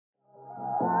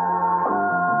Hey,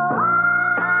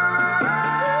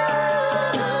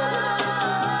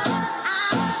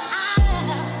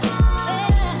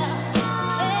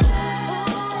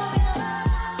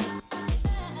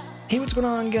 what's going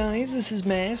on, guys? This is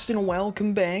Mast, and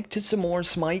welcome back to some more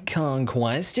SMITE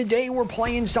Conquest. Today, we're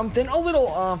playing something a little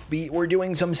offbeat. We're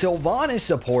doing some Sylvanus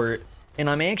support, and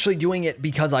I'm actually doing it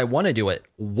because I want to do it.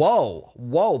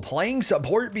 Whoa, playing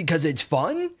support because it's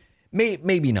fun?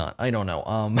 Maybe not, I don't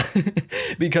know.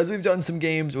 Because we've done some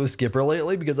games with Skipper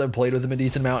lately, because I've played with him a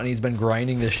decent amount, and he's been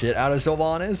grinding the shit out of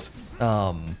Sylvanus.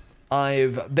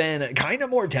 I've been kind of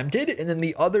more tempted, and then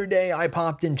the other day I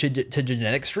popped into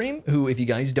Genetic Stream, who, if you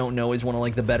guys don't know, is one of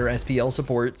like the better SPL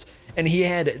supports, and he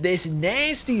had this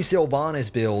nasty Sylvanus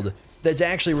build that's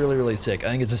actually really sick.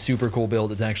 I think it's a super cool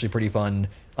build. It's actually pretty fun.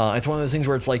 It's one of those things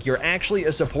where it's like you're actually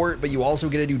a support, but you also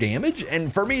get to do damage,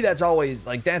 and for me, that's always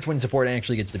like that's when support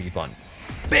actually gets to be fun.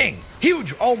 Bang!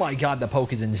 Huge! Oh my god, the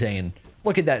poke is insane.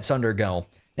 Look at that Sunder go.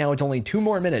 Now it's only 2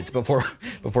 more minutes before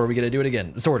we get to do it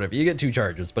again. Sort of. You get 2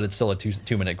 charges, but it's still a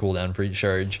 2-minute cooldown for each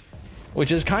charge,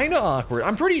 which is kind of awkward.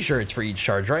 I'm pretty sure it's for each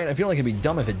charge, right? I feel like it'd be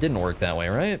dumb if it didn't work that way,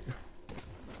 right?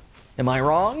 Am I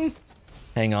wrong?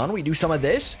 Hang on. We do some of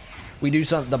this. We do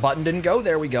some. The button didn't go.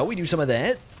 There we go. We do some of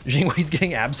that. Jingwei's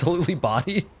getting absolutely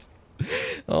bodied.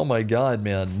 Oh my god,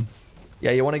 man.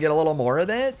 Yeah, you want to get a little more of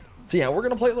that? So yeah, we're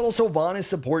going to play a little Sylvanus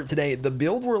support today. The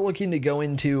build we're looking to go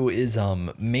into is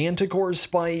Manticore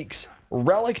Spikes,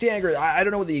 Relic Dagger. I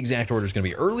don't know what the exact order is going to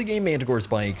be. Early game Manticore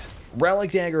Spikes,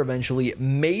 Relic Dagger eventually,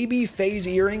 maybe Phase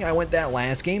Earring. I went that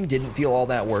last game, didn't feel all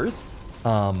that worth.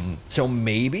 So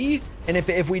maybe, and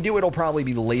if we do, it'll probably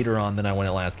be later on than I went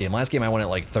at last game. Last game I went at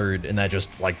like 3rd, and that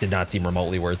just like did not seem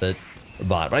remotely worth it.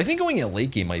 But I think going in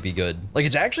late game might be good. Like,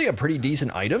 it's actually a pretty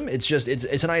decent item. It's just,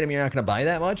 it's an item you're not going to buy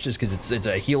that much just because it's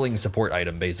a healing support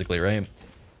item, basically, right?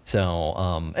 So,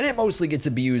 and it mostly gets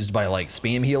abused by, like,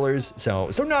 spam healers. So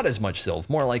not as much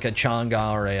Sylv. More like a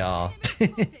Chang'e or a,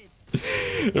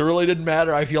 It really didn't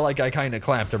matter. I feel like I kind of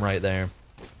clapped him right there.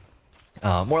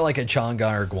 More like a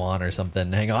Chang'e or Guan or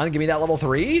something. Hang on, give me that level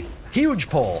 3. Huge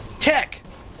pull. Tech!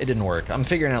 It didn't work. I'm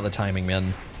figuring out the timing,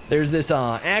 man. There's this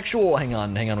actual, hang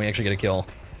on, we actually get a kill.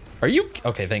 Are you,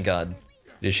 okay, thank God.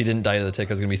 She didn't die to the tick,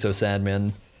 I was gonna be so sad,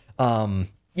 man.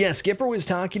 Yeah, Skipper was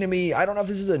talking to me, I don't know if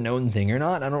this is a known thing or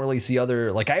not, I don't really see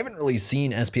other, like I haven't really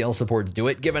seen SPL supports do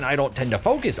it, given I don't tend to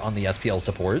focus on the SPL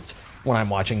supports when I'm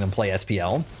watching them play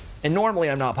SPL. And normally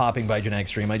I'm not popping by Genetic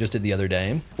Stream, I just did the other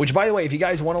day. Which, by the way, if you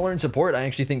guys want to learn support, I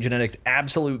actually think Genetic's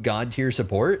absolute god tier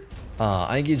support.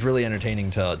 I think he's really entertaining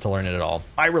to learn it at all.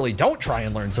 I really don't try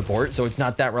and learn support, so it's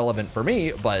not that relevant for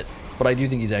me, but I do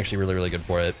think he's actually really good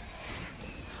for it.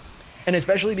 And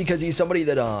especially because he's somebody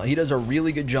that he does a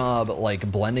really good job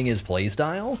like blending his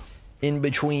playstyle in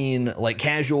between like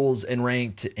casuals and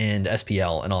ranked and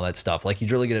SPL and all that stuff. Like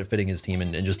he's really good at fitting his team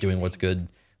and just doing what's good,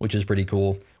 which is pretty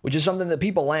cool, which is something that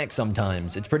people lack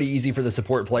sometimes. It's pretty easy for the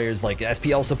support players, like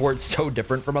SPL support's so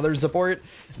different from other support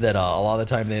that a lot of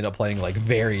the time they end up playing like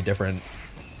very different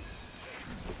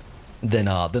than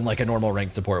like a normal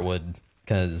ranked support would,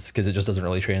 because it just doesn't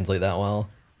really translate that well.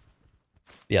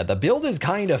 Yeah, the build is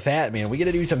kind of fat, man. We got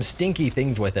to do some stinky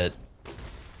things with it.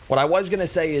 What I was gonna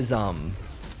say is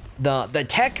the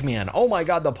tech, man. Oh my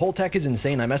god, the pull tech is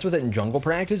insane. I messed with it in jungle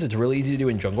practice. It's really easy to do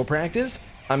in jungle practice.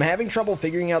 I'm having trouble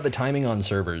figuring out the timing on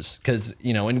servers because,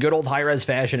 you know, in good old Hi-Rez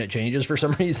fashion, it changes for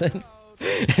some reason.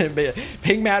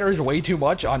 Ping matters way too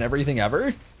much on everything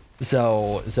ever.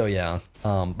 So yeah.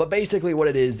 But basically what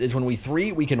it is when we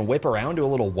can whip around to a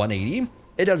little 180.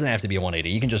 It doesn't have to be a 180.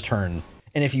 You can just turn.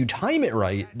 And if you time it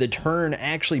right, the turn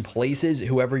actually places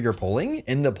whoever you're pulling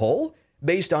in the pull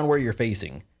based on where you're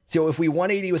facing. So if we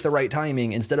 180 with the right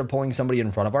timing, instead of pulling somebody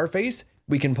in front of our face,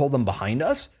 we can pull them behind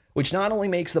us, which not only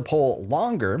makes the pull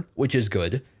longer, which is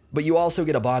good, but you also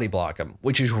get a body block them,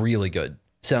 which is really good.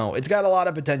 So it's got a lot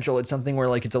of potential. It's something where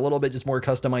like it's a little bit just more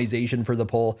customization for the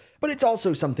pull, but it's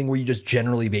also something where you just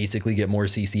generally basically get more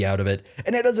CC out of it.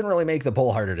 And it doesn't really make the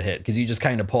pull harder to hit because you just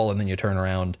kind of pull and then you turn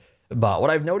around. But what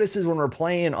I've noticed is when we're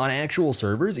playing on actual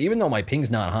servers, even though my ping's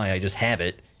not high, I just have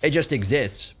it. It just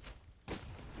exists.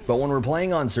 But when we're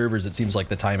playing on servers, it seems like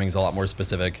the timing's a lot more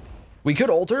specific. We could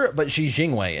ult her, but she's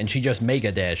Jingwei, and she just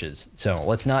mega dashes. So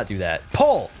let's not do that.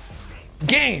 Pull!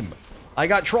 Game! I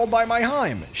got trolled by my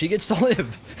Heim. She gets to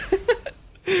live.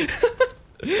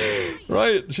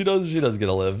 Right, she does get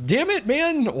to live. Damn it,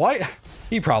 man! Why?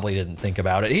 He probably didn't think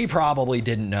about it. He probably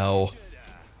didn't know.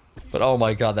 But oh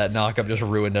my god, that knockup just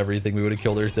ruined everything. We would have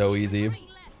killed her so easy.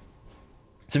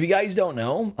 So if you guys don't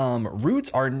know, roots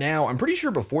are now, I'm pretty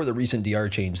sure before the recent DR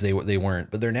change they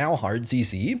weren't, but they're now hard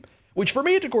CC, which for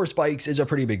Manticore spikes is a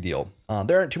pretty big deal.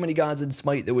 There aren't too many gods in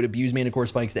Smite that would abuse Manticore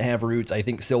spikes that have roots. I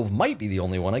think Sylv might be the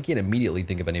only one. I can't immediately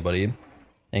think of anybody.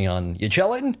 Hang on, you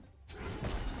chillin'?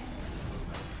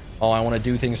 Oh, I want to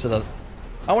do things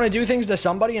to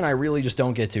somebody and I really just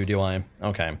don't get to, do I?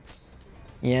 Okay.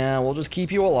 Yeah, we'll just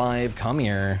keep you alive. Come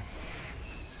here.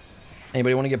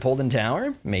 Anybody want to get pulled in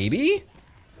tower? Maybe?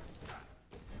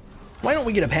 Why don't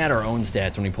we get to pad our own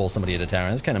stats when we pull somebody at a tower?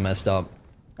 That's kind of messed up.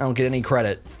 I don't get any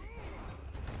credit.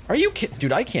 Are you kidding?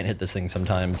 Dude, I can't hit this thing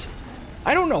sometimes.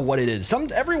 I don't know what it is.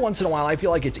 Every once in a while, I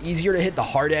feel like it's easier to hit the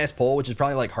hard-ass pull, which is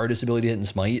probably like hardest ability to hit in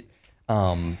Smite,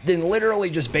 than literally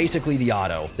just basically the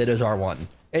auto that is R1.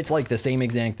 It's like the same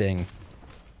exact thing.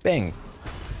 Bang.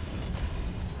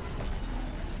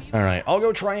 All right, I'll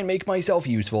go try and make myself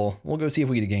useful. We'll go see if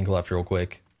we get a gank left real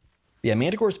quick. Yeah,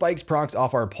 Manticore spikes procs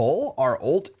off our pull, our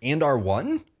ult, and our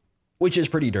one, which is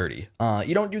pretty dirty.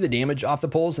 You don't do the damage off the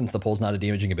pull since the pull's not a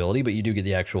damaging ability, but you do get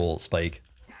the actual spike.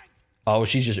 Oh,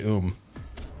 she's just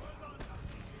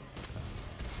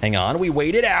Hang on, we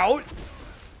wait it out.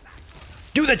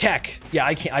 Do the tech. Yeah,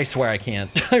 I can't. I swear I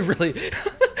can't. I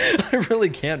really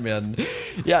can't, man.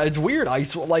 Yeah, it's weird.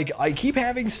 Like I keep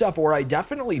having stuff where I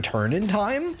definitely turn in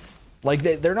time. Like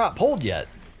they're not pulled yet.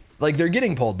 Like they're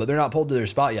getting pulled, but they're not pulled to their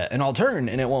spot yet. And I'll turn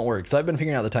and it won't work. So I've been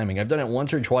figuring out the timing. I've done it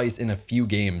once or twice in a few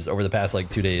games over the past like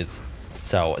 2 days.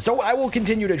 So I will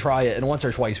continue to try it. And once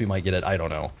or twice we might get it. I don't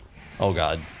know. Oh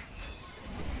God.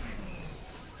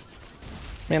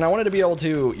 Man, I wanted to be able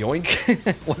to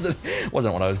yoink.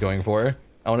 wasn't what I was going for.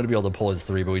 I wanted to be able to pull his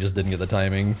 3, but we just didn't get the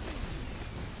timing.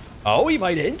 Oh, he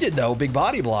might have hinted though. Big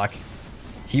body block.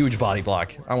 Huge body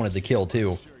block. I wanted the kill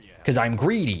too. Because I'm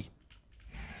greedy.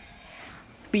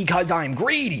 Because I'm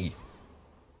greedy.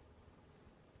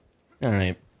 All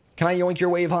right. Can I yoink your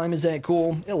Waveheim? Is that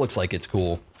cool? It looks like it's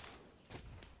cool.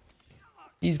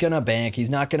 He's gonna bank. He's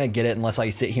not gonna get it unless I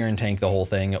sit here and tank the whole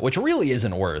thing, which really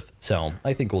isn't worth. So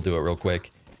I think we'll do it real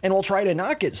quick. And we'll try to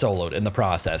not get soloed in the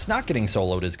process. Not getting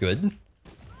soloed is good.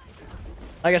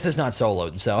 I guess it's not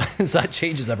soloed, so that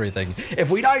changes everything. If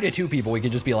we die to 2 people, we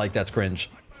could just be like, that's cringe.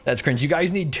 That's cringe. You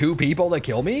guys need 2 people to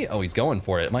kill me? Oh, he's going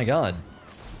for it. My God.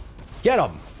 Get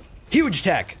him. Huge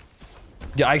tech.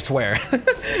 I swear.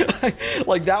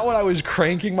 Like that one, I was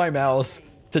cranking my mouse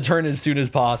to turn as soon as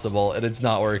possible, and it's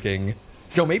not working.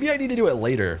 So maybe I need to do it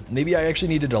later. Maybe I actually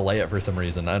need to delay it for some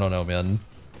reason. I don't know, man.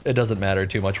 It doesn't matter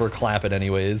too much. We're clapping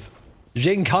anyways.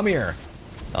 Jing, come here.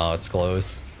 Oh, it's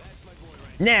close.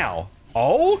 Now.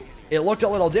 Oh, it looked a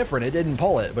little different. It didn't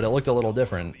pull it, but it looked a little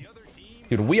different.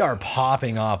 Dude, we are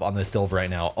popping off on the Sylv right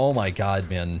now. Oh my God,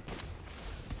 man.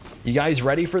 You guys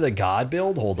ready for the God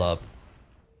build? Hold up.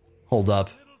 Hold up.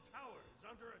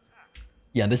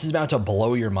 Yeah, this is about to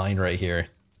blow your mind right here.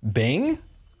 Bing.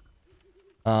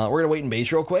 We're going to wait in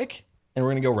base real quick. And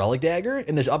we're going to go Relic Dagger.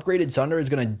 And this upgraded Sunder is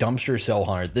going to dumpster so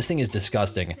hard. This thing is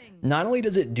disgusting. Not only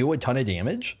does it do a ton of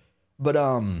damage, but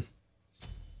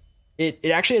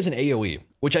it actually has an AoE,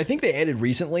 which I think they added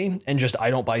recently. And just I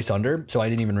don't buy Sunder, so I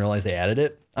didn't even realize they added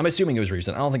it. I'm assuming it was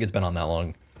recent. I don't think it's been on that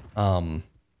long.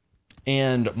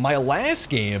 And my last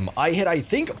game, I hit, I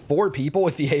think, 4 people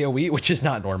with the AoE, which is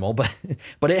not normal, but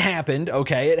it happened.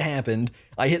 Okay, it happened.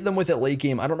 I hit them with it late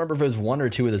game. I don't remember if it was 1 or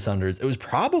 2 of the Sunders. It was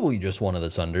probably just 1 of the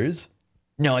Sunders.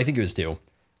 No, I think it was 2.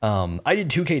 I did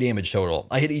 2k damage total.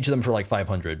 I hit each of them for like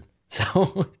 500.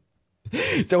 So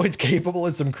it's capable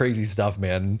of some crazy stuff,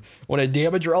 man. When a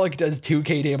damage relic does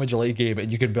 2k damage late game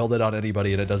and you can build it on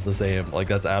anybody and it does the same, like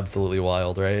that's absolutely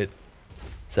wild, right?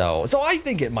 So I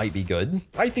think it might be good.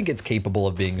 I think it's capable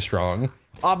of being strong.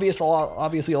 Obviously,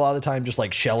 a lot of the time, just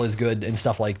like Shell is good and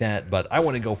stuff like that, but I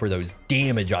want to go for those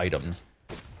damage items.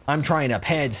 I'm trying to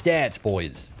pad stats,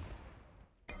 boys.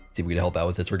 Let's see if we can help out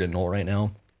with this. We're getting ult right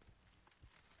now.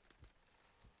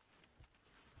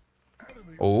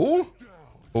 Oh.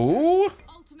 Oh.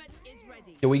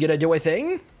 Do we get to do a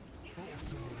thing?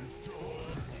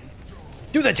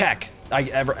 Do the tech.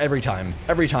 Every time.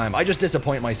 I just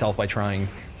disappoint myself by trying.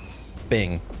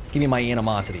 Bing. Give me my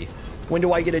animosity. When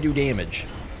do I get to do damage?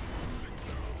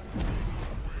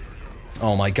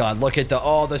 Oh my God, look at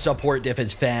the support diff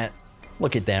is fat.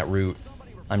 Look at that root.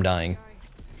 I'm dying.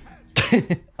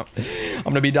 I'm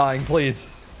gonna be dying, please.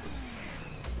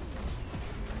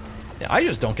 Yeah, I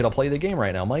just don't get to play the game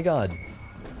right now. My God.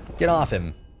 Get off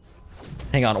him.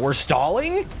 Hang on, we're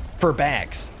stalling for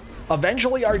backs.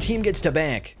 Eventually our team gets to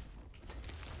back.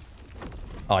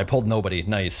 Oh, I pulled nobody.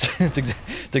 Nice. It's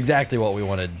exactly what we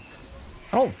wanted.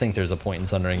 I don't think there's a point in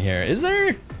sundering here. Is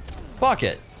there? Fuck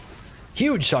it.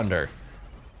 Huge sunder.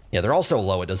 Yeah, they're all so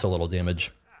low, it does so little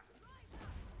damage.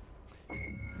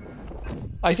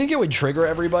 I think it would trigger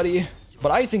everybody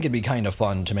But I think it'd be kind of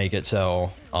fun to make it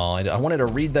so... Oh, I wanted to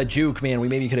read that juke, man. We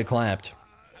maybe could have clapped.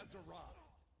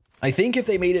 I think if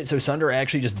they made it so Sunder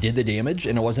actually just did the damage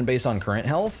and it wasn't based on current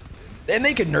health, then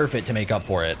they could nerf it to make up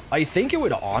for it. I think it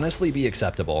would honestly be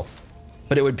acceptable.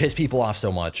 But it would piss people off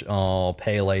so much. Oh,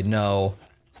 Pele, no.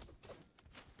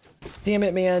 Damn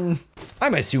it, man.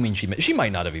 I'm assuming she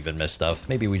might not have even missed stuff.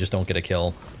 Maybe we just don't get a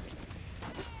kill.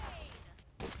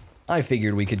 I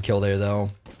figured we could kill there, though.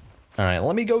 All right,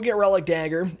 let me go get Relic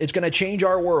Dagger. It's going to change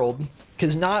our world,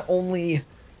 because not only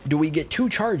do we get 2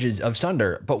 charges of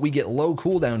Sunder, but we get low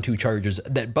cooldown 2 charges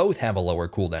that both have a lower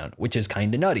cooldown, which is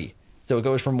kind of nutty. So it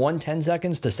goes from 110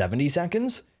 seconds to 70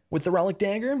 seconds with the Relic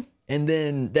Dagger, and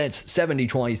then that's 70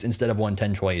 twice instead of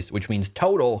 110 twice, which means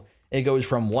total, it goes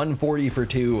from 140 for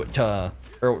 2 to,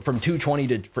 or from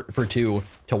 220 for 2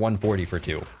 to 140 for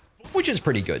 2, which is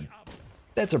pretty good.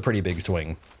 That's a pretty big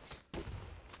swing.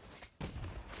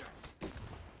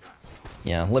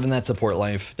 Yeah, living that support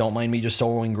life. Don't mind me just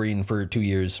soloing green for 2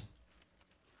 years.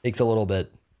 Takes a little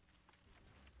bit.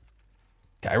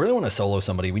 Okay, I really want to solo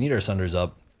somebody. We need our Sunders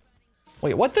up.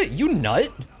 Wait, what the? You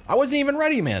nut? I wasn't even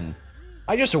ready, man.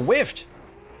 I just whiffed.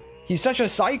 He's such a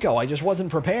psycho. I just wasn't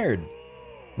prepared.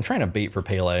 I'm trying to bait for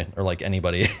Pele, or like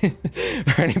anybody.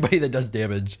 For anybody that does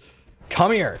damage.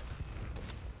 Come here.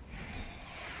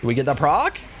 Did we get the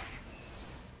proc?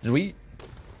 Did we?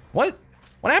 What?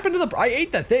 What happened to the... I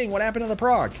ate the thing. What happened to the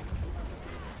proc?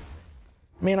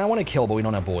 Man, I want to kill, but we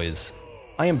don't have boys.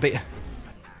 I am...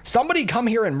 Somebody come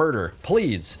here and murder,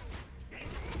 please.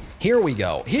 Here we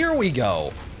go. Here we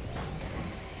go.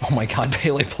 Oh my god,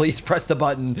 Bailey, please press the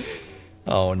button.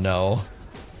 Oh no.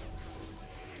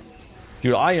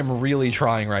 Dude, I am really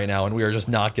trying right now, and we are just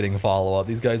not getting follow-up.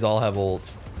 These guys all have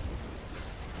ults.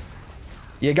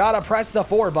 You gotta press the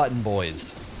 4 button,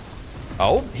 boys.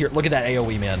 Oh, here, look at that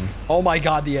AoE, man. Oh my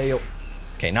god, the AoE.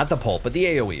 Okay, not the pulp, but the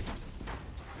AoE.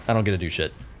 I don't get to do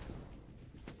shit.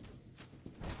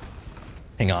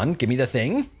 Hang on, give me the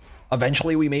thing.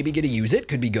 Eventually, we maybe get to use it.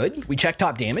 Could be good. We check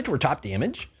top damage. We're top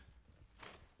damage.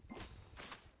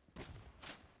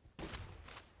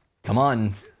 Come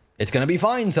on. It's gonna be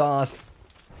fine, Thoth.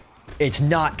 It's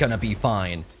not gonna be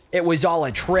fine. It was all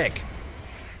a trick.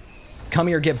 Come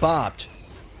here, get bopped.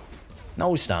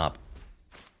 No, stop.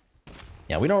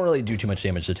 Yeah, we don't really do too much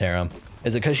damage to Terra.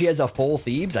 Is it because she has a full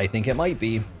Thebes? I think it might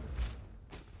be.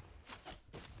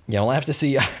 Yeah, we'll have to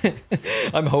see.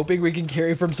 I'm hoping we can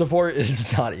carry from support.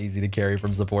 It's not easy to carry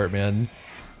from support, man.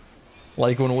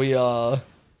 Like when we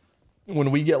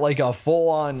get like a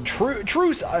full-on true,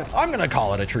 I'm gonna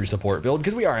call it a true support build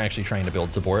because we are actually trying to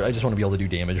build support. I just want to be able to do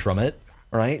damage from it.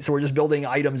 All right, so we're just building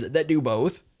items that do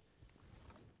both.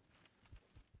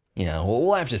 Yeah,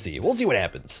 we'll have to see. We'll see what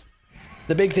happens.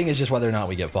 The big thing is just whether or not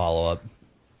we get follow-up.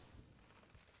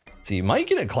 See, might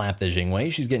get a clap the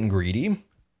Jingwei. She's getting greedy.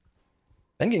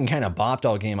 Been getting kind of bopped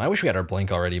all game. I wish we had our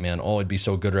blink already, man. Oh, it'd be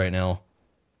so good right now.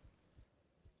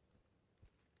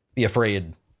 Be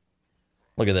afraid.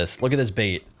 Look at this. Look at this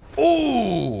bait.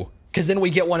 Ooh! Because then we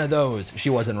get one of those.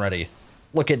 She wasn't ready.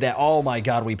 Look at that. Oh my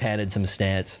god, we padded some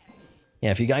stats.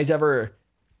 Yeah, if you guys ever...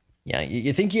 Yeah,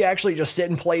 you think you actually just sit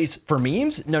in place for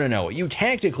memes? No, no, no. You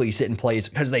tactically sit in place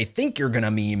because they think you're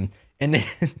gonna meme, and then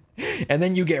and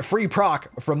then you get free proc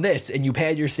from this, and you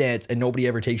pad your stats, and nobody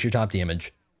ever takes your top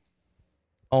damage.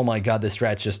 Oh my god, this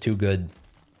strat's just too good.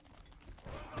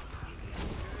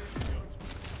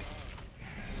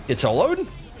 Get soloed?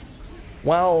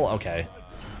 Well, okay.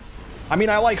 I mean,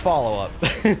 I like follow-up,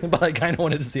 but I kind of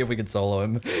wanted to see if we could solo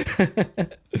him.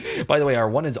 By the way, our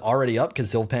 1 is already up because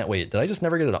Sylvan... Wait, did I just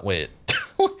never get it up? Wait.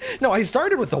 No, I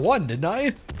started with the 1, didn't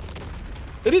I?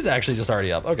 It is actually just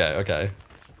already up. Okay, okay.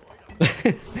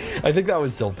 I think that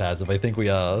was Sylv passive. I think we,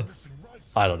 I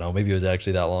don't know. Maybe it was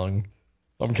actually that long.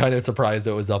 I'm kind of surprised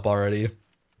it was up already.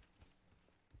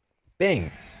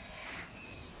 Bing.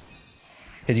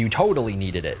 Because you totally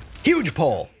needed it. Huge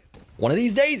pull. One of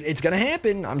these days, it's gonna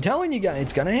happen. I'm telling you guys,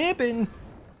 it's gonna happen.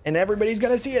 And everybody's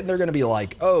gonna see it, and they're gonna be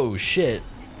like, oh shit.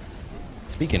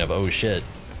 Speaking of oh shit.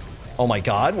 Oh my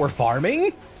god, we're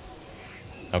farming?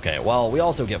 Okay, well, we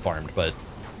also get farmed, but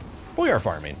we are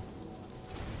farming.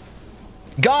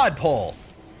 God pull.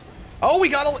 Oh, we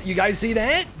got a, you guys see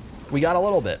that? We got a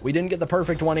little bit. We didn't get the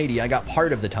perfect 180. I got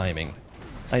part of the timing.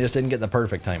 I just didn't get the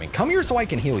perfect timing. Come here so I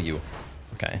can heal you.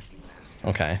 Okay.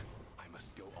 Okay.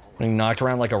 Being knocked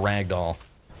around like a rag doll.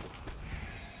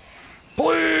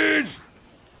 Please!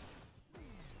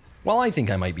 Well, I think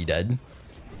I might be dead.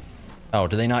 Oh,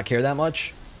 do they not care that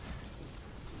much?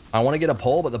 I want to get a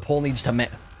pull, but the pull needs to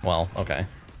well, okay.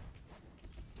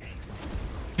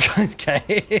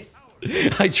 Okay.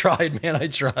 I tried, man. I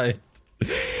tried.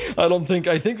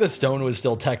 I think the stone was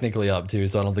still technically up too,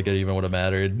 so I don't think it even would have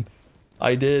mattered.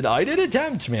 I did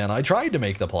attempt, man. I tried to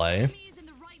make the play.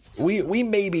 We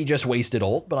maybe just wasted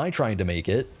ult, but I tried to make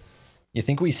it. You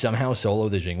think we somehow solo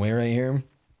the Jingwei right here?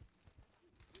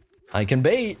 I can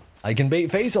bait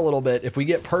face a little bit. If we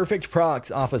get perfect procs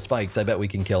off of spikes, I bet we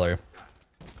can kill her.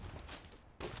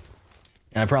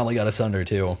 And I probably got a Sunder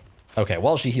too. Okay,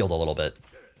 well, she healed a little bit.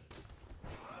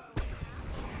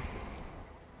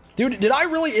 Dude, did I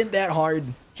really hit that hard?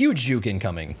 Huge juke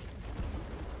incoming.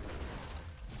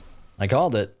 I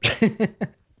called it.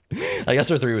 I guess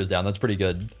her 3 was down. That's pretty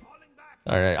good.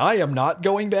 All right, I am not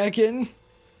going back in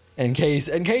case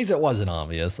it wasn't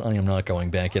obvious. I am not going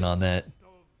back in on that.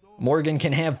 Morgan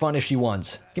can have fun if she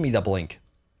wants. Give me the blink.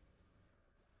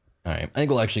 All right, I think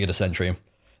we'll actually get a sentry.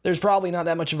 There's probably not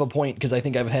that much of a point because I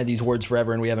think I've had these wards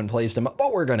forever and we haven't placed them,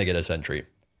 but we're going to get a sentry.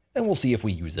 And we'll see if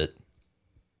we use it.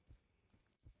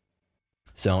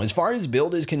 So as far as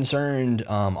build is concerned,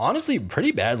 honestly,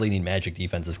 pretty badly need magic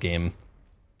defense this game.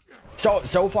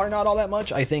 So far, not all that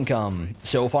much. I think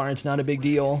so far it's not a big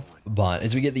deal. But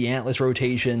as we get the Atlas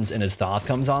rotations and as Thoth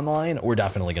comes online, we're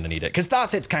definitely going to need it. Because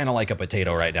Thoth hits kind of like a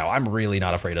potato right now. I'm really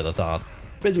not afraid of the Thoth.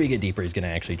 But as we get deeper, he's going to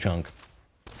actually chunk.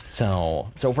 So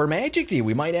for Magic D,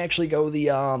 we might actually go the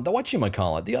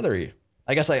whatchamacallit, the other,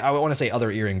 I guess I want to say other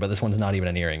earring, but this one's not even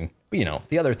an earring. But you know,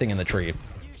 the other thing in the tree.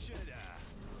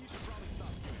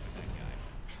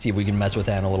 See if we can mess with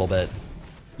that a little bit.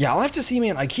 Yeah, I'll have to see,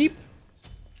 man.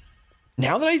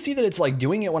 Now that I see that it's like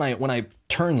doing it when I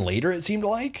turn later, it seemed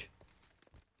like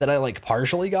that I like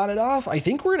partially got it off. I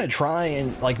think we're gonna try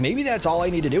and like maybe that's all I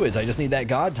need to do is I just need that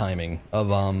god timing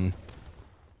of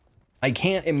I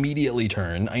can't immediately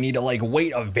turn. I need to like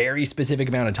wait a very specific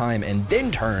amount of time and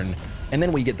then turn, and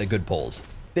then we get the good pulls.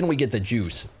 Then we get the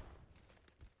juice.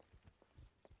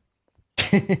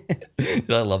 I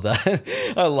love that.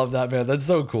 I love that, man. That's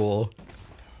so cool.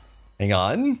 Hang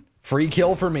on. Free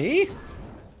kill for me?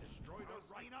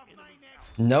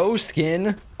 No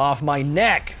skin off my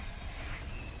neck.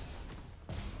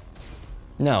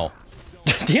 No.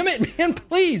 Damn it, man,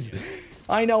 please.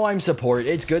 I know I'm support.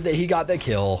 It's good that he got the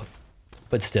kill.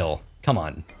 But still, come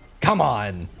on. Come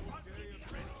on.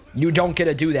 You don't get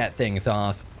to do that thing,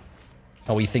 Thoth.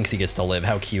 Oh, he thinks he gets to live.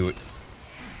 How cute.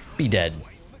 Be dead.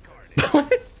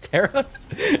 What? Tara?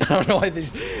 I don't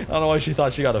know why she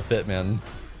thought she got a fit, man.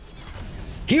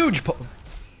 Huge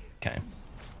okay.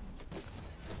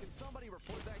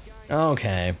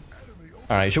 Okay.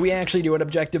 All right, should we actually do an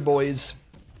objective, boys?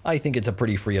 I think it's a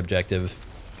pretty free objective.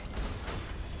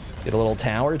 Get a little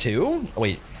tower, too. Oh,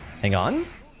 wait, hang on.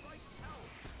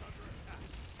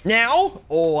 Now?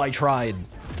 Oh, I tried.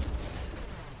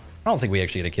 I don't think we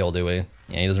actually get a kill, do we?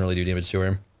 Yeah, he doesn't really do damage to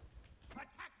her.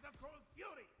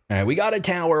 All right, we got a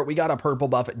tower. We got a purple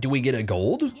buff. Do we get a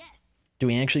gold? Yes. Do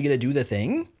we actually get to do the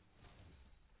thing?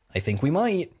 I think we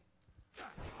might.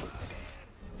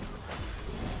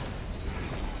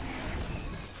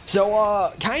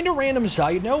 So, kind of random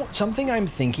side note, something I'm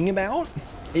thinking about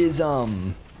is,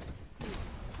 I'm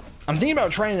thinking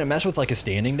about trying to mess with like a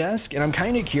standing desk, and I'm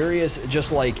kind of curious,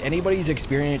 just like anybody's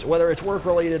experience, whether it's work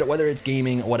related, whether it's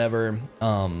gaming, whatever.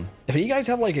 If you guys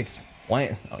have like,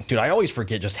 why, dude, I always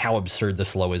forget just how absurd the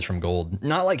slow is from gold.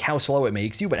 Not like how slow it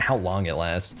makes you, but how long it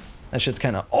lasts. That shit's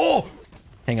kind of, oh,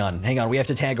 hang on. We have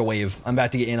to tag a wave. I'm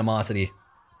about to get animosity.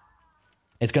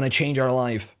 It's going to change our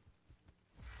life.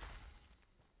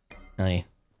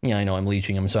 Yeah, I know I'm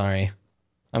leeching. I'm sorry.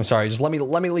 Just let me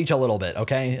leech a little bit,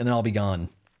 okay? And then I'll be gone.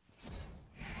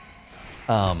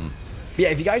 Yeah,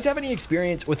 if you guys have any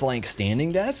experience with like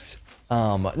standing desks,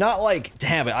 not like to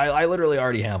have it. I literally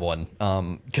already have one,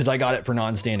 because I got it for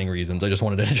non-standing reasons. I just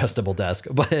wanted an adjustable desk,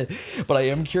 but I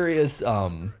am curious,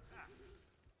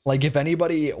 like if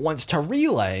anybody wants to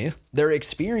relay their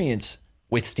experience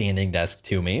with standing desk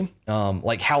to me,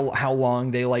 like how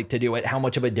long they like to do it, how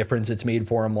much of a difference it's made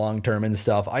for them long term and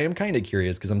stuff. I am kind of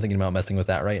curious because I'm thinking about messing with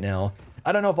that right now.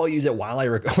 I don't know if I'll use it while I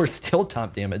record. We're still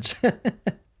top damage. I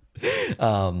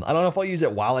don't know if I'll use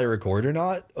it while I record or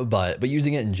not, but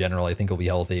using it in general, I think will be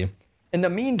healthy. In the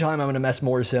meantime, I'm gonna mess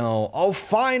more so. Oh,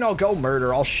 fine, I'll go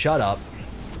murder. I'll shut up.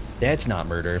 That's not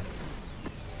murder.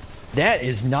 That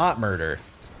is not murder.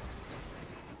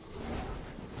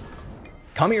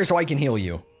 Come here so I can heal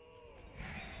you.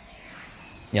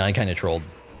 Yeah, I kind of trolled.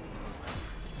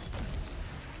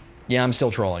 Yeah, I'm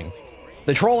still trolling.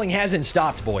 The trolling hasn't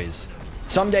stopped, boys.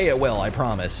 Someday it will, I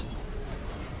promise.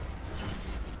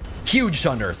 Huge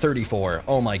Thunder, 34.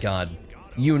 Oh my god.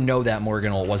 You know that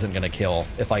Morgan wasn't going to kill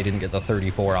if I didn't get the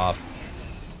 34 off.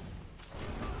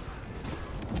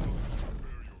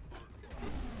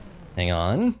 Hang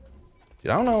on.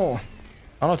 Dude, I don't know.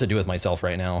 I don't know what to do with myself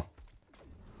right now.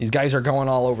 These guys are going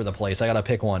all over the place. I gotta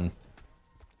pick one.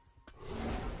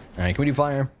 All right, can we do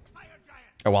fire?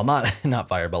 Oh, well, not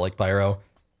fire, but like pyro.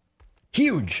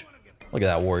 Huge. Look at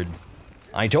that ward.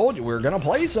 I told you we were gonna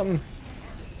play some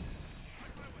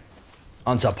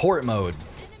on support mode.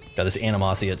 God, this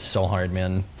animosity, it's so hard,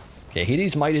 man. Okay,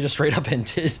 Hades might have just straight up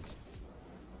hinted.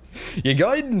 You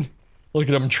good? Look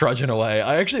at him trudging away.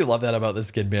 I actually love that about this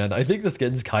skin, man. I think the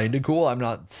skin's kind of cool. I'm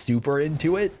not super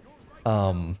into it.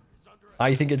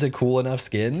 I think it's a cool enough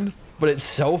skin, but it's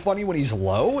so funny when he's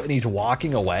low and he's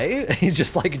walking away and he's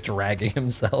just like dragging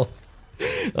himself.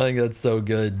 I think that's so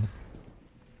good.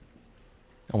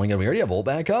 Oh my god, we already have ult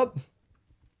back up?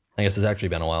 I guess it's actually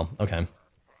been a while. Okay.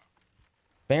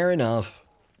 Fair enough.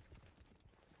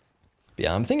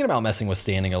 Yeah, I'm thinking about messing with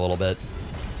standing a little bit.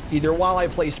 Either while I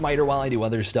play Smite or while I do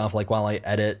other stuff, like while I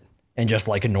edit and just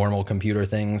like normal computer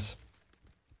things.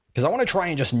 Because I want to try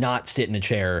and just not sit in a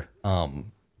chair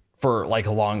for like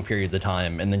long periods of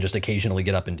time and then just occasionally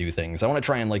get up and do things. I want to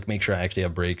try and like make sure I actually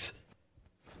have breaks.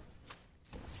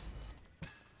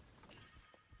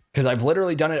 Because I've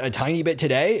literally done it a tiny bit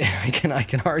today. I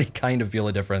can already kind of feel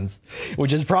a difference,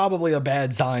 which is probably a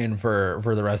bad sign for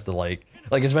the rest of like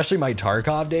especially my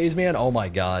Tarkov days, man. Oh my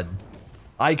god.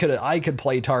 I could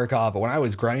play Tarkov, but when I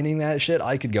was grinding that shit,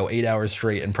 I could go 8 hours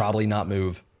straight and probably not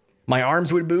move. My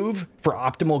arms would move for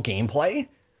optimal gameplay,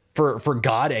 for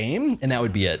god aim, and that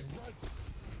would be it.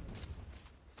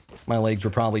 My legs were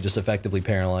probably just effectively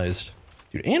paralyzed.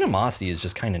 Dude, animosity is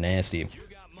just kind of nasty.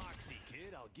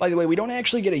 By the way, we don't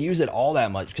actually get to use it all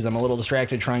that much because I'm a little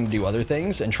distracted trying to do other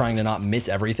things and trying to not miss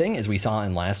everything, as we saw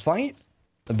in last fight.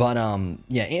 But,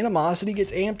 yeah, animosity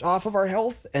gets amped off of our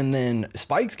health, and then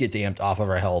spikes gets amped off of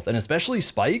our health, and especially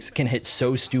spikes can hit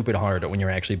so stupid hard when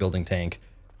you're actually building tank.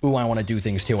 Ooh, I want to do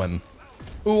things to him.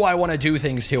 Ooh, I want to do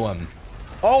things to him.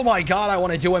 Oh my god, I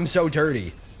want to do him so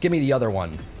dirty. Give me the other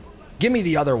one. Give me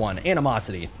the other one.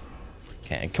 Animosity.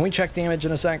 Okay, can we check damage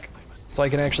in a sec? So I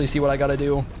can actually see what I gotta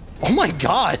do? Oh my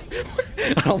god!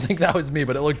 I don't think that was me,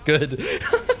 but it looked good.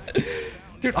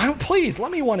 Dude, please,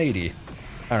 let me 180.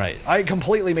 Alright, I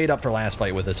completely made up for last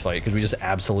fight with this fight, because we just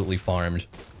absolutely farmed.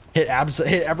 Hit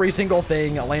every single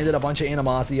thing, landed a bunch of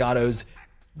animosity autos.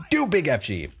 Do big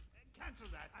FG.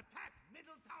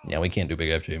 Yeah, we can't do big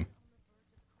FG.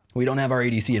 We don't have our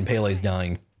ADC and Pele's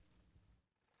dying.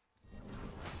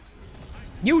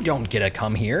 You don't get to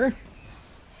come here.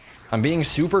 I'm being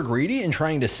super greedy and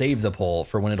trying to save the pull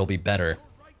for when it'll be better.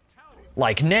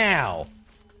 Like now.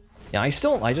 Yeah, I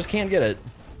just can't get it.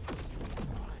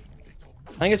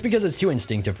 I think it's because it's too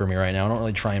instinctive for me right now. I don't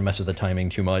really try and mess with the timing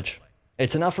too much.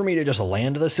 It's enough for me to just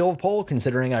land the Sylv pole,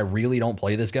 considering I really don't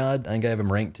play this god. I think I have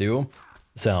him ranked 2.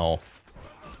 So,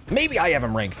 maybe I have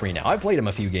him ranked 3 now. I've played him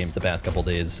a few games the past couple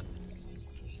days.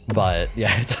 But, yeah,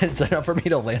 it's enough for me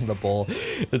to land the pole.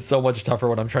 It's so much tougher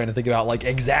when I'm trying to think about, like,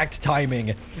 exact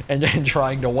timing and then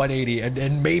trying to 180,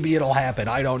 and maybe it'll happen.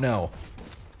 I don't know.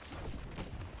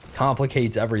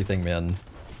 Complicates everything, man.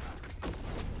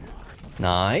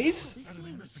 Nice.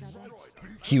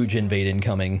 Huge invade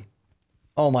incoming.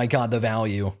 Oh my god, the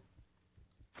value.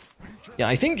 Yeah,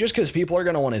 I think just because people are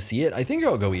going to want to see it, I think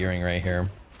I'll go earring right here.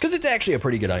 Because it's actually a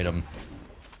pretty good item.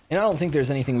 And I don't think there's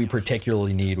anything we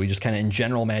particularly need. We just kind of, in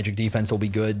general, magic defense will be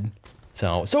good.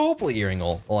 So hopefully earring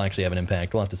will actually have an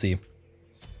impact. We'll have to see.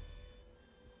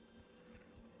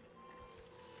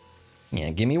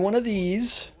 Yeah, give me one of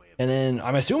these. And then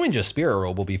I'm assuming just Spirit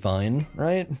Robe will be fine,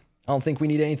 right? I don't think we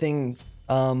need anything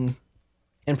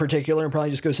in particular, and probably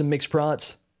just go some mixed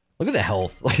prots. Look at the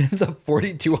health. Look at the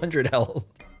 4,200 health.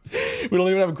 We don't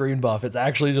even have a green buff. It's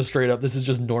actually just straight up. This is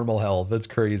just normal health. That's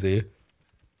crazy.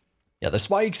 Yeah, the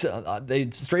spikes, they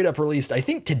straight up released, I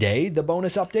think today, the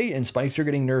bonus update, and spikes are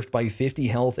getting nerfed by 50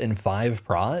 health and 5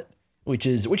 prot, which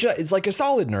is like a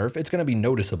solid nerf. It's going to be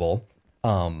noticeable.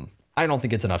 I don't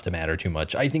think it's enough to matter too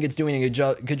much. I think it's doing a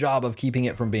good job of keeping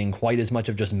it from being quite as much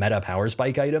of just meta power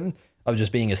spike item, of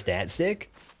just being a stat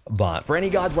stick. But for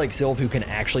any gods like Sylv who can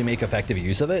actually make effective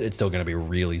use of it, it's still going to be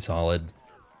really solid.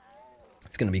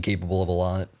 It's going to be capable of a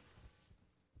lot.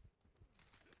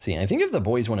 See, I think if the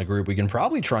boys want to group, we can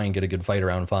probably try and get a good fight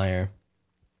around fire.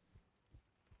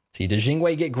 See, does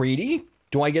Jingwei get greedy?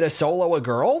 Do I get a solo a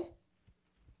girl?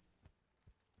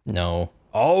 No.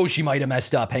 Oh, she might have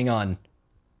messed up. Hang on.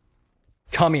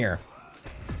 Come here.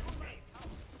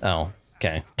 Oh,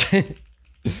 okay.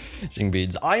 Jing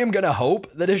beads. I am gonna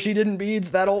hope that if she didn't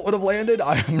beads, that ult would have landed.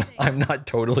 I'm not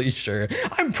totally sure.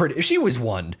 I'm pretty. She was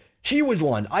one. She was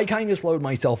one. I kind of slowed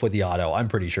myself with the auto. I'm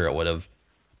pretty sure it would have.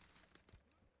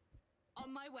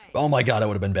 On my way. Oh my god, it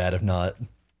would have been bad if not.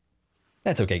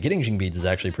 That's okay. Getting Jing beads is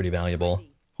actually pretty valuable.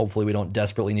 Hopefully we don't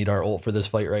desperately need our ult for this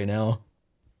fight right now.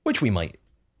 Which we might.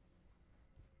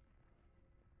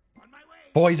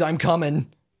 Boys, I'm coming.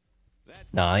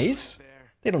 Nice.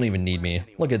 They don't even need me.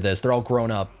 Look at this. They're all grown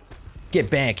up.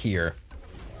 Get back here.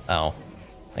 Oh.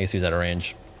 I guess he's out of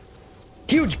range.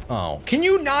 Huge. Oh. Can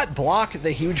you not block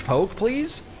the huge poke,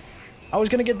 please? I was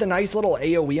going to get the nice little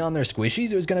AoE on their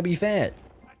squishies. It was going to be fat.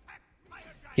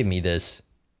 Give me this.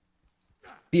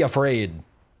 Be afraid.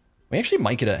 We actually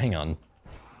might get a... Hang on.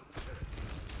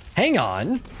 Hang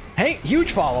on. Hey,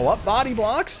 huge follow-up. Body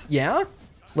blocks. Yeah.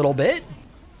 Little bit.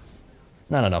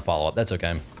 Not enough follow-up. That's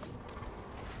okay.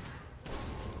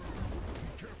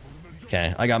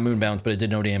 Okay, I got moon bounce, but it did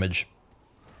no damage.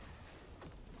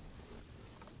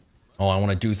 Oh, I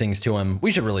want to do things to him.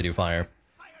 We should really do fire.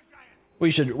 We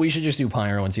should just do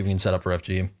pyro and see if we can set up for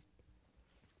FG.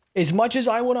 As much as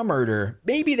I want to murder,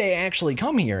 maybe they actually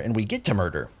come here and we get to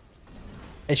murder.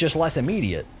 It's just less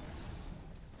immediate.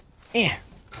 Eh.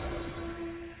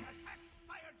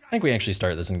 I think we actually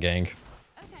start this in gank.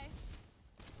 Okay.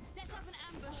 Set up an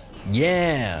ambush.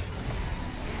 Yeah.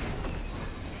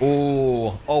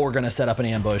 Oh, we're gonna set up an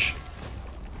ambush.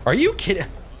 Are you kidding?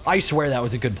 I swear that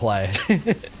was a good play.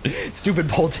 Stupid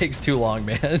pull takes too long,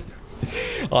 man.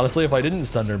 Honestly, if I didn't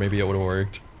stun her, maybe it would have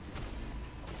worked.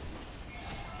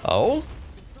 Oh?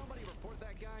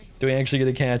 Do we actually get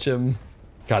to catch him?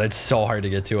 God, it's so hard to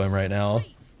get to him right now.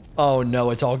 Oh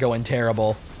no, it's all going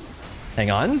terrible. Hang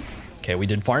on. Okay, we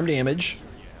did farm damage.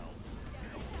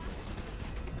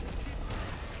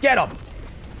 Get him!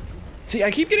 See,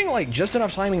 I keep getting like just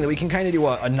enough timing that we can kind of do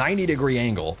a 90-degree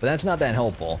angle, but that's not that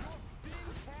helpful.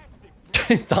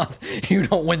 You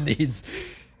don't win these.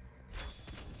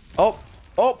 Oh.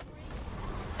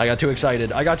 I got too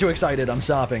excited. I'm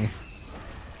stopping.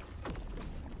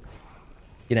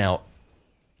 Get out.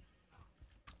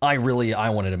 I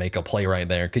wanted to make a play right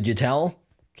there. Could you tell?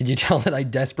 Could you tell that I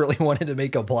desperately wanted to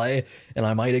make a play and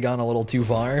I might have gone a little too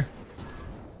far?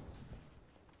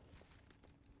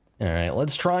 All right,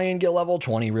 let's try and get level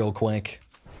 20 real quick.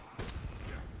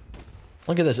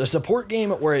 Look at this, a support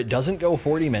game where it doesn't go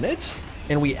 40 minutes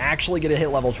and we actually get to hit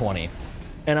level 20.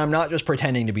 And I'm not just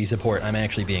pretending to be support, I'm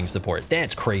actually being support.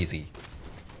 That's crazy.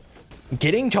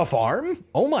 Getting to farm?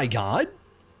 Oh my God.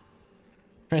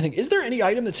 I'm trying to think, is there any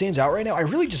item that stands out right now? I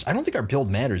don't think our build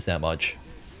matters that much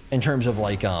in terms of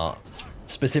like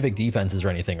specific defenses or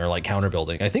anything or like counter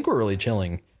building. I think we're really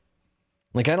chilling.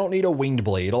 Like, I don't need a winged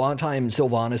blade. A lot of times,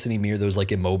 Sylvanus and Ymir, those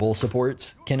like immobile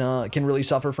supports, can really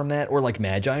suffer from that. Or like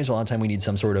Magi's, a lot of time we need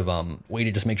some sort of way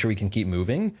to just make sure we can keep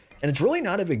moving. And it's really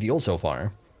not a big deal so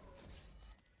far.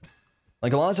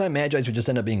 Like a lot of time, Magi's would just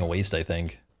end up being a waste, I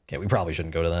think. Okay, we probably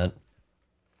shouldn't go to that.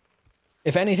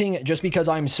 If anything, just because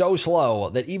I'm so slow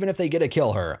that even if they get a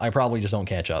kill her, I probably just don't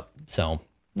catch up. So,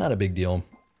 not a big deal.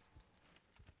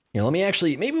 Here, let me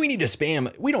actually, maybe we need to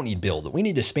spam, we don't need build, we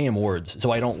need to spam wards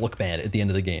so I don't look bad at the end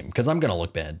of the game, because I'm going to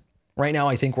look bad. Right now,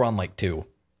 I think we're on like 2.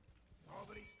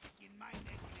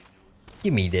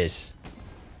 Give me this.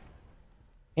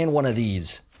 And one of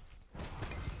these.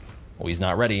 Oh, he's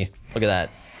not ready. Look at that.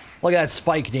 Look at that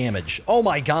spike damage. Oh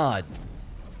my God.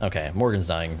 Okay, Morgan's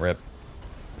dying. Rip.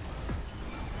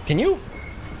 Can you?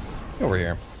 Get over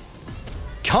here.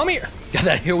 Come here. God,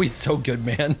 that AoE's so good,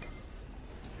 man.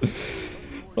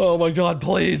 Oh my God,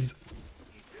 please.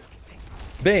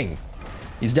 Bing.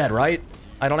 He's dead, right?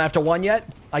 I don't have to 1 yet?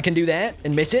 I can do that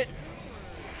and miss it?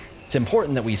 It's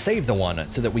important that we save the 1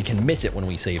 so that we can miss it when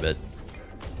we save it.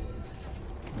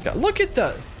 God, look at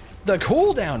the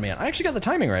cooldown, man. I actually got the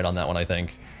timing right on that one, I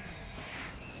think.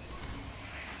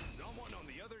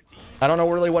 I don't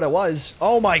know really what it was.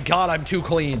 Oh my God, I'm too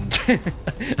clean. I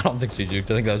don't think she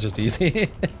juked. I think that was just easy.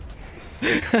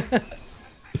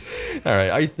 All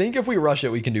right, I think if we rush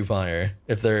it, we can do fire.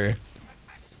 If they're...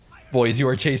 Boys, you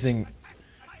are chasing...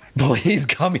 Please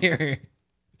come here.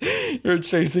 You're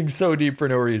chasing so deep for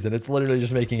no reason. It's literally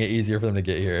just making it easier for them to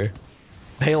get here.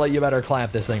 Pele, you better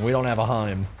clap this thing. We don't have a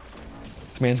Heim.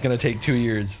 This man's gonna take 2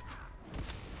 years.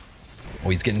 Oh,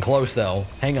 he's getting close, though.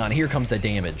 Hang on, here comes the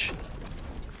damage.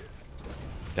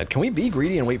 God, can we be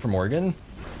greedy and wait for Morgan?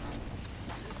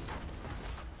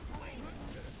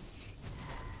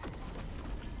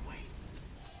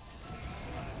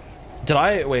 Did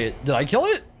I kill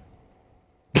it?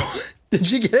 Did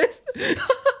she get it?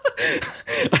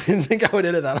 I didn't think I would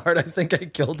hit it that hard. I think I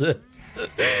killed it.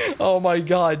 Oh my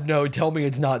God, no, tell me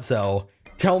it's not so.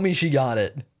 Tell me she got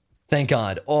it. Thank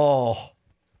God. Oh.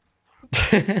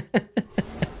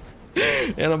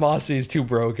 Animosity is too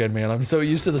broken, man. I'm so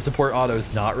used to the support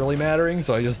autos not really mattering,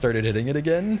 so I just started hitting it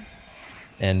again.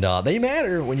 And they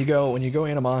matter when you go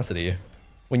animosity.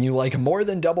 When you like more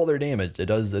than double their damage, it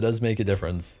does make a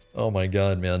difference. Oh my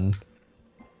god, man.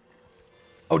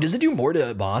 Oh, does it do more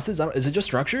to bosses? Is it just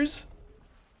structures?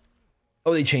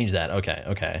 Oh, they changed that. Okay,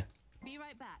 okay. Be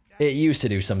right back. It used to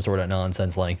do some sort of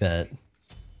nonsense like that.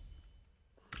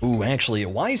 Ooh, actually,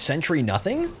 why sentry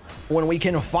nothing when we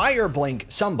can fire blink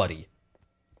somebody?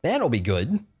 That'll be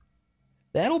good.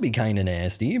 That'll be kind of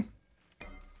nasty.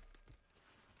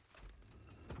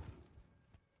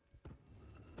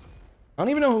 I don't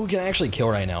even know who can actually kill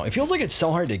right now. It feels like it's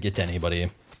so hard to get to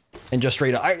anybody. And just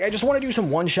straight up, I just want to do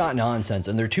some one-shot nonsense,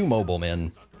 and they're too mobile,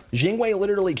 man. Jingwei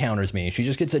literally counters me. She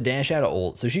just gets a dash out of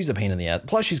ult, so she's a pain in the ass.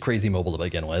 Plus, she's crazy mobile to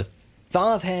begin with.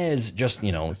 Thoth has just,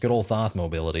 you know, good old Thoth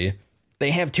mobility. They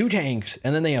have 2 tanks,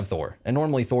 and then they have Thor. And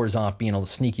normally Thor's off being a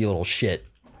sneaky little shit.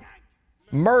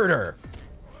 Murder!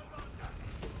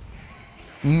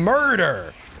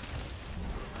 Murder!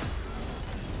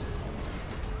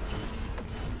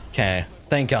 Okay,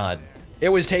 thank God. It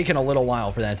was taking a little while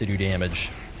for that to do damage.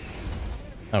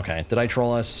 Okay, did I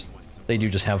troll us? They do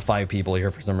just have 5 people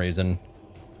here for some reason.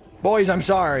 Boys, I'm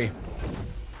sorry.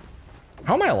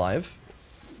 How am I alive?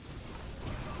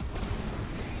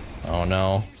 Oh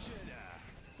no.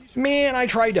 Man, I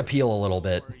tried to peel a little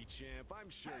bit.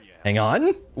 Hang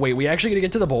on. Wait, we actually gonna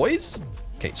get to the boys?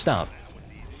 Okay, stop.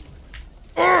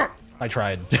 I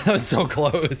tried. That was so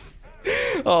close.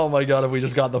 Oh my god, if we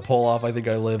just got the pull off, I think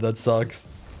I live. That sucks.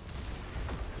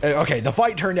 Okay, the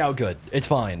fight turned out good. It's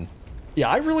fine. Yeah,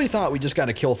 I really thought we just got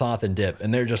to kill Thoth and dip,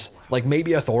 and they're just, like,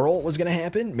 maybe a Thor ult was going to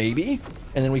happen, maybe,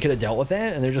 and then we could have dealt with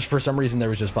that, and they're just, for some reason, there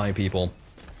was just 5 people.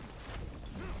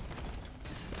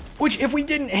 Which, if we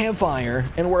didn't have fire,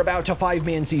 and we're about to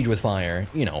 5-man siege with fire,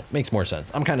 you know, makes more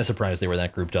sense. I'm kind of surprised they were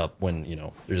that grouped up when, you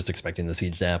know, they're just expecting the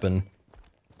siege to happen.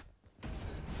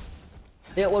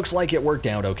 It looks like it worked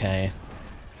out okay.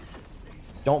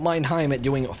 Don't mind Heimet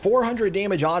doing 400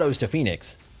 damage autos to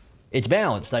Phoenix. It's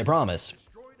balanced, I promise.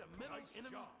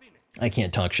 I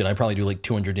can't talk shit. I probably do like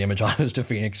 200 damage autos to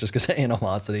Phoenix just because of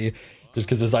animosity. Just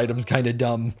because this item's kind of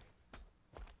dumb.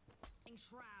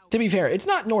 To be fair, it's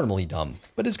not normally dumb,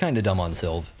 but it's kind of dumb on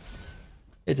Sylv.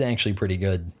 It's actually pretty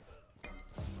good.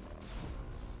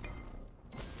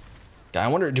 I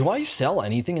wonder, do I sell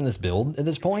anything in this build at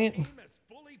this point?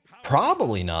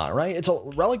 Probably not, right?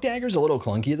 Relic Dagger's a little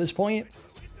clunky at this point.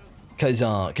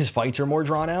 Because fights are more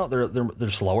drawn out. They're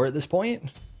slower at this point.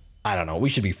 I don't know. We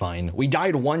should be fine. We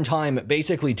died 1 time,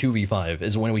 basically 2v5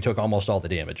 is when we took almost all the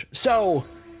damage. So,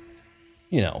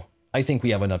 you know, I think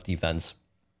we have enough defense.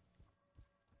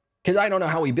 Because I don't know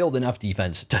how we build enough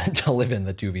defense to live in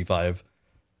the 2v5.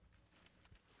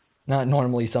 Not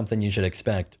normally something you should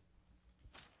expect.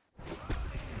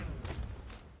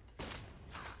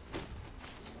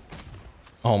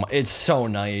 Oh my, it's so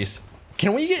nice.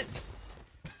 Can we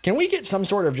get some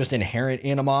sort of just inherent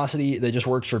animosity that just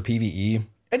works for PvE?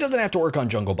 It doesn't have to work on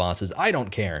jungle bosses. I don't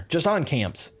care. Just on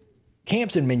camps.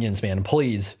 Camps and minions, man,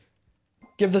 please.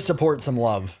 Give the support some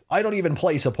love. I don't even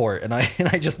play support, and I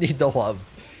just need the love.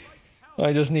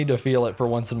 I just need to feel it for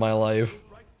once in my life.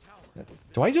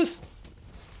 Do I guess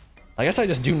I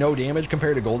just do no damage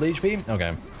compared to gold HP?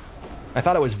 Okay. I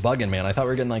thought it was bugging, man. I thought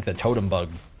we were getting like the totem bug.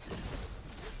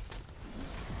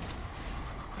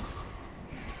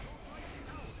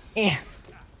 Eh.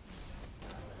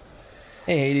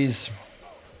 Hey, Hades.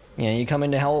 Yeah, you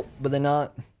coming to help, but then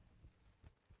not?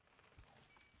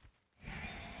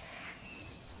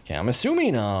 Okay, I'm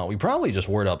assuming we probably just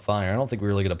ward up fire. I don't think we're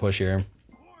really gonna push here.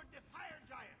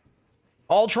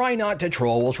 I'll try not to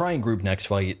troll. We'll try and group next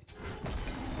fight.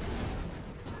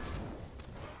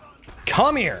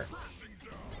 Come here!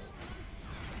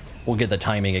 We'll get the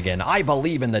timing again. I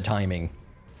believe in the timing.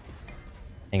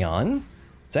 Hang on.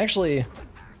 It actually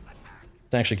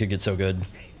could get so good.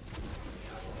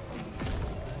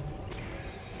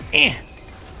 Eh.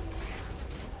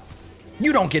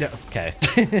 You don't get it. Okay.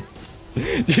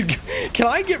 Dude, can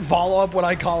I get follow-up when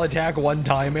I call attack 1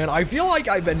 time, man? I feel like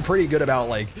I've been pretty good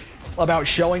about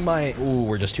showing my... Ooh,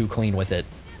 we're just too clean with it.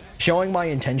 Showing my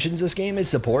intentions this game is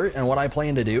support and what I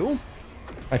plan to do.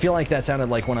 I feel like that sounded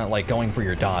like when I like going for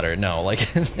your daughter. No, like...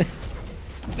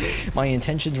 my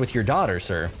intentions with your daughter,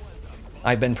 sir.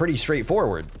 I've been pretty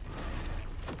straightforward.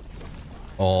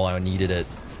 Oh, I needed it.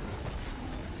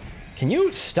 Can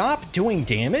you stop doing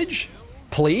damage?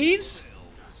 Please?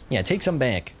 Yeah, take some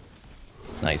back.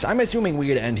 Nice. I'm assuming we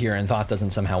get to end here and Thoth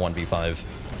doesn't somehow 1v5.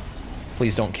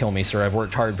 Please don't kill me, sir. I've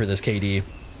worked hard for this KD.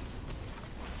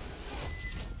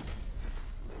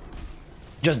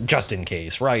 Just in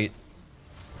case, right?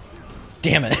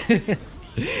 Damn it.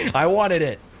 I wanted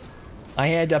it. I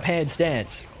had to pad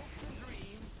stats.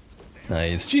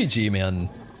 Nice. GG, man.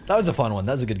 That was a fun one.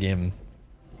 That was a good game.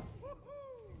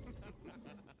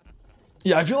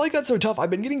 Yeah, I feel like that's so tough. I've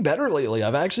been getting better lately.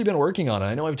 I've actually been working on it.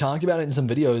 I know I've talked about it in some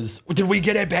videos. Did we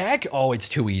get it back? Oh, it's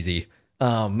too easy.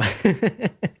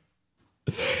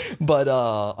 But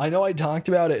I know I talked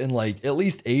about it in like at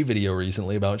least a video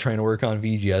recently about trying to work on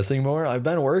VGSing more. I've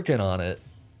been working on it.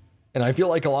 And I feel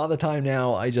like a lot of the time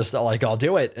now I just like, I'll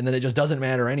do it. And then it just doesn't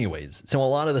matter anyways. So a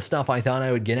lot of the stuff I thought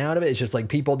I would get out of it, it's just like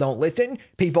people don't listen.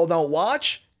 People don't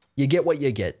watch. You get what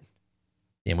you get.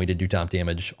 And we did do top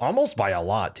damage almost by a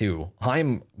lot too.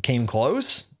 Heim came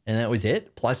close and that was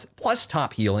it. Plus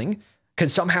top healing.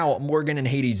 Because somehow Morgan and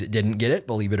Hades didn't get it,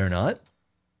 believe it or not.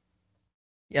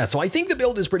 Yeah, so I think the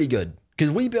build is pretty good.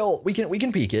 Because we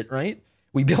can peek it, right?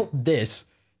 We built this,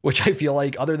 which I feel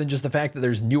like, other than just the fact that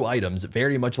there's new items, it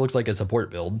very much looks like a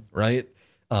support build, right?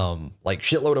 Like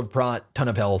shitload of prot, ton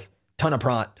of health, ton of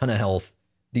prot, ton of health.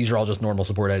 These are all just normal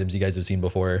support items you guys have seen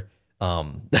before.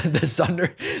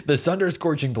 The Sunder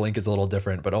Scorching Blink is a little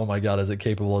different, but oh my god, is it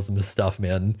capable of some stuff,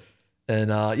 man. And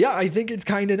yeah, I think it's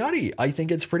kind of nutty. I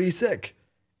think it's pretty sick.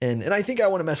 And I think I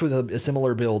want to mess with a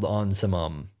similar build on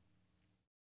some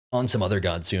other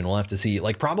gods soon. We'll have to see.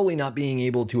 Like probably not being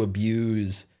able to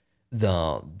abuse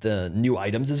the new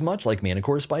items as much, like Mana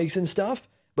Core spikes and stuff,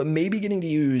 but maybe getting to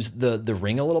use the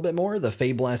ring a little bit more, the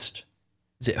Feyblast,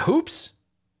 is it hoops?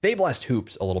 Feyblast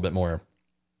hoops a little bit more.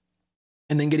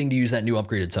 And then getting to use that new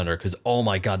upgraded Sunder, because oh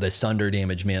my god, the Sunder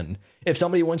damage, man. If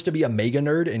somebody wants to be a mega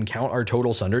nerd and count our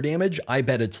total Sunder damage, I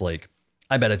bet it's like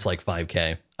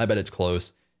 5k. I bet it's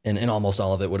close. And almost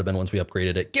all of it would have been once we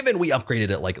upgraded it, given we upgraded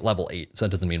it like level 8, so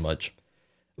that doesn't mean much.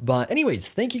 But anyways,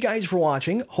 thank you guys for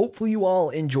watching. Hopefully you all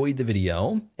enjoyed the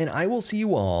video, and I will see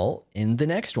you all in the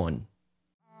next one.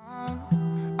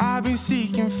 I've been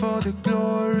seeking for the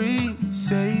glory.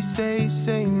 Say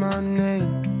my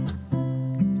name.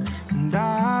 And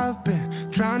I've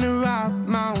been trying to write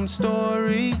my own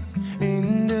story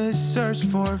in the search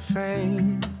for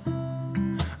fame.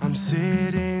 I'm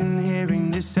sitting here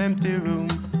in this empty room.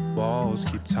 Walls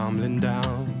keep tumbling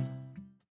down.